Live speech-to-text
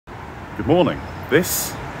Good morning,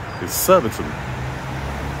 this is Surbiton.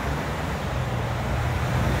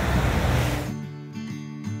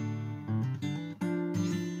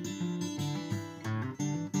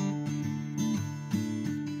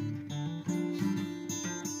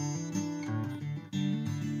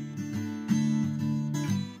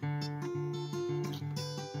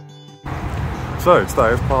 So today,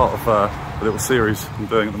 as part of a little series I'm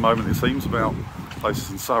doing at the moment, it seems, about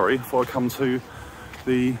places in Surrey, I thought I'd come to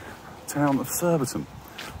the town of Surbiton,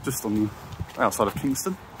 just on outside of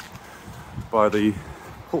Kingston, by the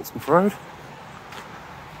Portsmouth Road.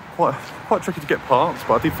 Quite tricky to get parked,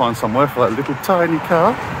 but I did find somewhere for that little tiny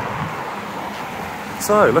car.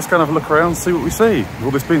 So let's go and have a look around and see what we see. With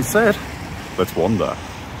all this being said, let's wander.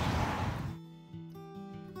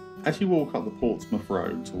 As you walk up the Portsmouth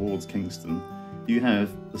Road towards Kingston, you have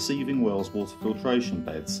the Seething Wells water filtration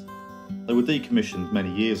beds. They were decommissioned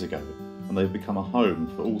many years ago, and they've become a home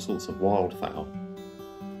for all sorts of wildfowl.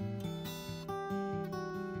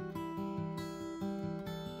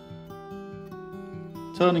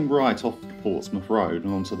 Turning right off the Portsmouth Road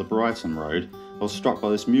and onto the Brighton Road, I was struck by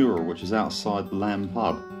this mural which is outside the Lamb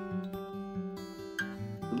pub.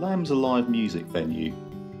 The Lamb's a live music venue.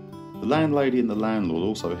 The landlady and the landlord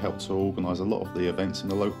also helped to organise a lot of the events in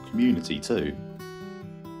the local community too.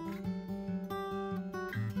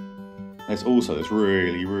 There's also this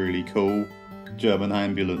really cool German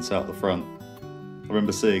ambulance out the front. I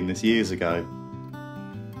remember seeing this years ago.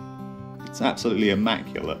 It's absolutely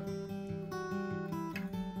immaculate.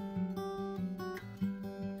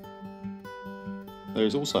 There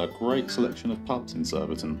is also a great selection of pubs in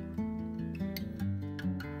Surbiton.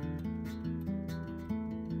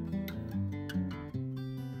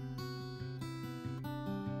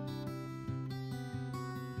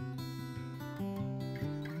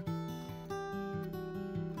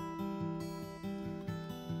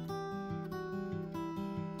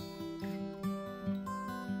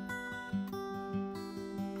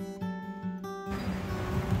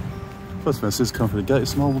 First thing I see is come through the gate,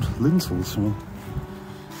 some old lintels from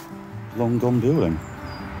a long gone building.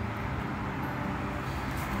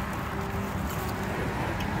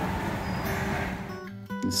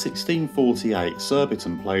 In 1648,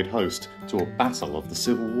 Surbiton played host to a battle of the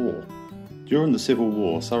Civil War. During the Civil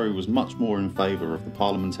War, Surrey was much more in favour of the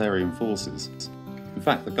parliamentarian forces. In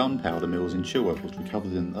fact, the gunpowder mills in Chilworth, which we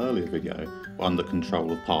covered in an earlier video, were under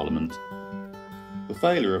control of Parliament. The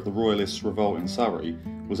failure of the Royalists' revolt in Surrey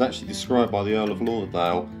was actually described by the Earl of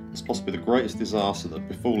Lauderdale as possibly the greatest disaster that had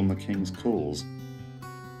befallen the King's cause.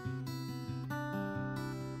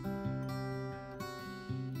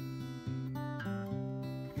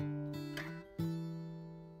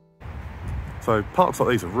 So parks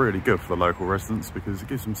like these are really good for the local residents because it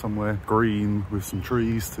gives them somewhere green with some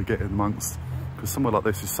trees to get in amongst, because somewhere like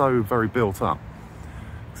this is so very built up.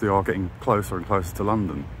 So you are getting closer and closer to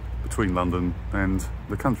London, between London and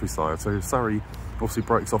the countryside. So Surrey obviously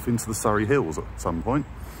breaks off into the Surrey Hills at some point.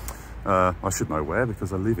 I should know where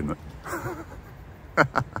because I live in it.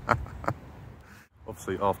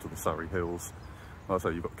 Obviously after the Surrey Hills, like I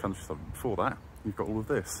say, you've got the countryside. Before that, you've got all of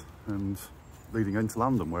this, and leading into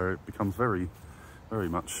London, where it becomes very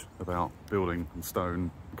much about building and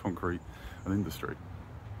stone and concrete and industry.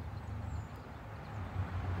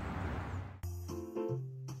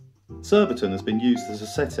 Surbiton has been used as a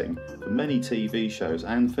setting for many TV shows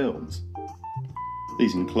and films.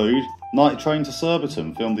 These include Night Train to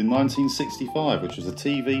Surbiton, filmed in 1965, which was a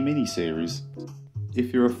TV miniseries.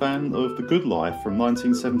 If you're a fan of The Good Life from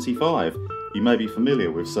 1975, you may be familiar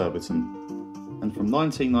with Surbiton. And from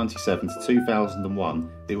 1997 to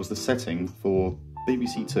 2001, it was the setting for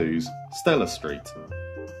BBC Two's Stella Street.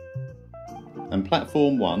 And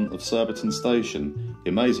Platform 1 of Surbiton Station, the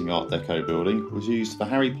amazing Art Deco building, was used for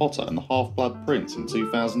Harry Potter and the Half-Blood Prince in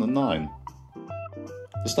 2009.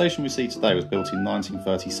 The station we see today was built in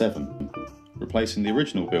 1937, replacing the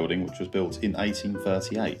original building which was built in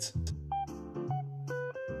 1838.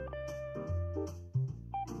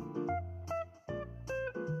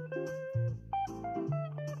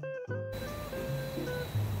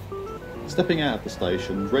 Stepping out of the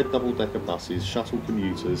station, red double-decker buses shuttle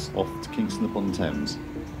commuters off to Kingston upon Thames.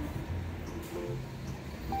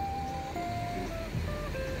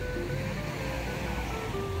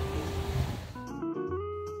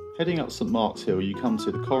 Heading up St Mark's Hill, you come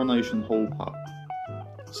to the Coronation Hall pub,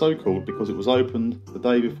 so called because it was opened the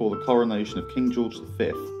day before the coronation of King George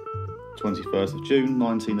V, 21st of June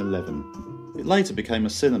 1911. It later became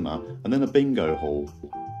a cinema and then a bingo hall.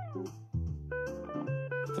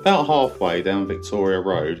 About halfway down Victoria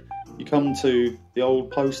Road, you come to the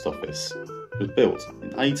old post office. It was built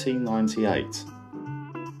in 1898.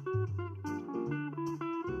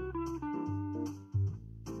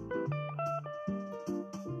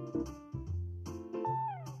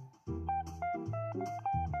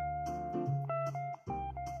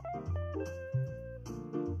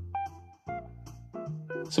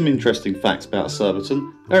 Some interesting facts about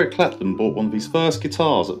Surbiton. Eric Clapton bought one of his first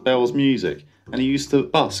guitars at Bell's Music and he used to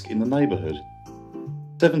busk in the neighbourhood.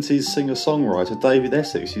 70s singer-songwriter David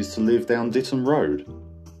Essex used to live down Ditton Road.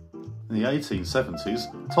 In the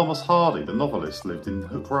 1870s, Thomas Hardy, the novelist, lived in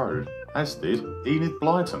Hook Road, as did Enid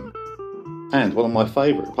Blyton. And one of my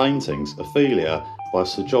favourite paintings, Ophelia, by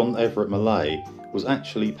Sir John Everett Millais, was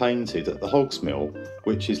actually painted at the Hogs Mill,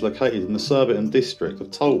 which is located in the Surbiton district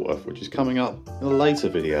of Tolworth, which is coming up in a later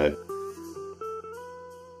video.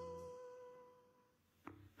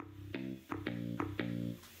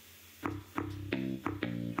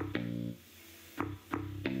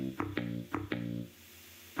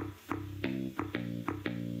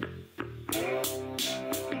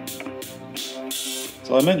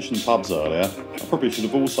 So I mentioned pubs earlier. I probably should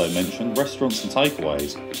have also mentioned restaurants and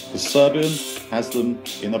takeaways, because Surbiton has them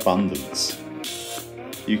in abundance.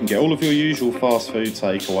 You can get all of your usual fast food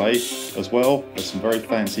takeaway, as well as some very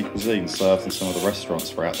fancy cuisine served in some of the restaurants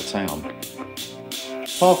throughout the town.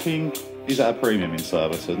 Parking is at a premium in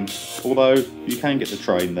Surbiton, although you can get the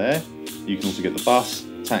train there, you can also get the bus,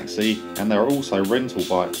 taxi, and there are also rental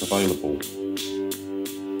bikes available.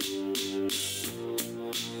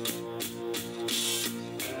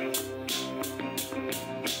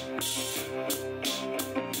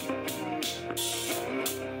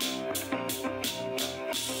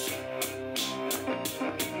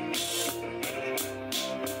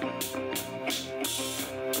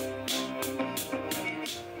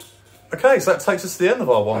 Okay, so that takes us to the end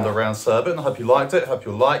of our wander around Surbiton. I hope you liked it. I hope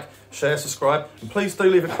you'll like, share, subscribe, and please do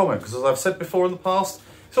leave a comment, because as I've said before in the past,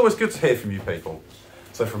 it's always good to hear from you people.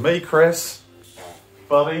 So from me, Chris,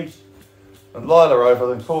 Buddy, and Lila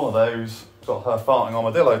over in the corner there, who's got her farting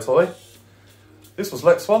armadillo toy, this was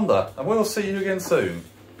Let's Wander, and we'll see you again soon.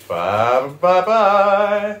 Bye bye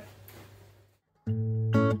bye.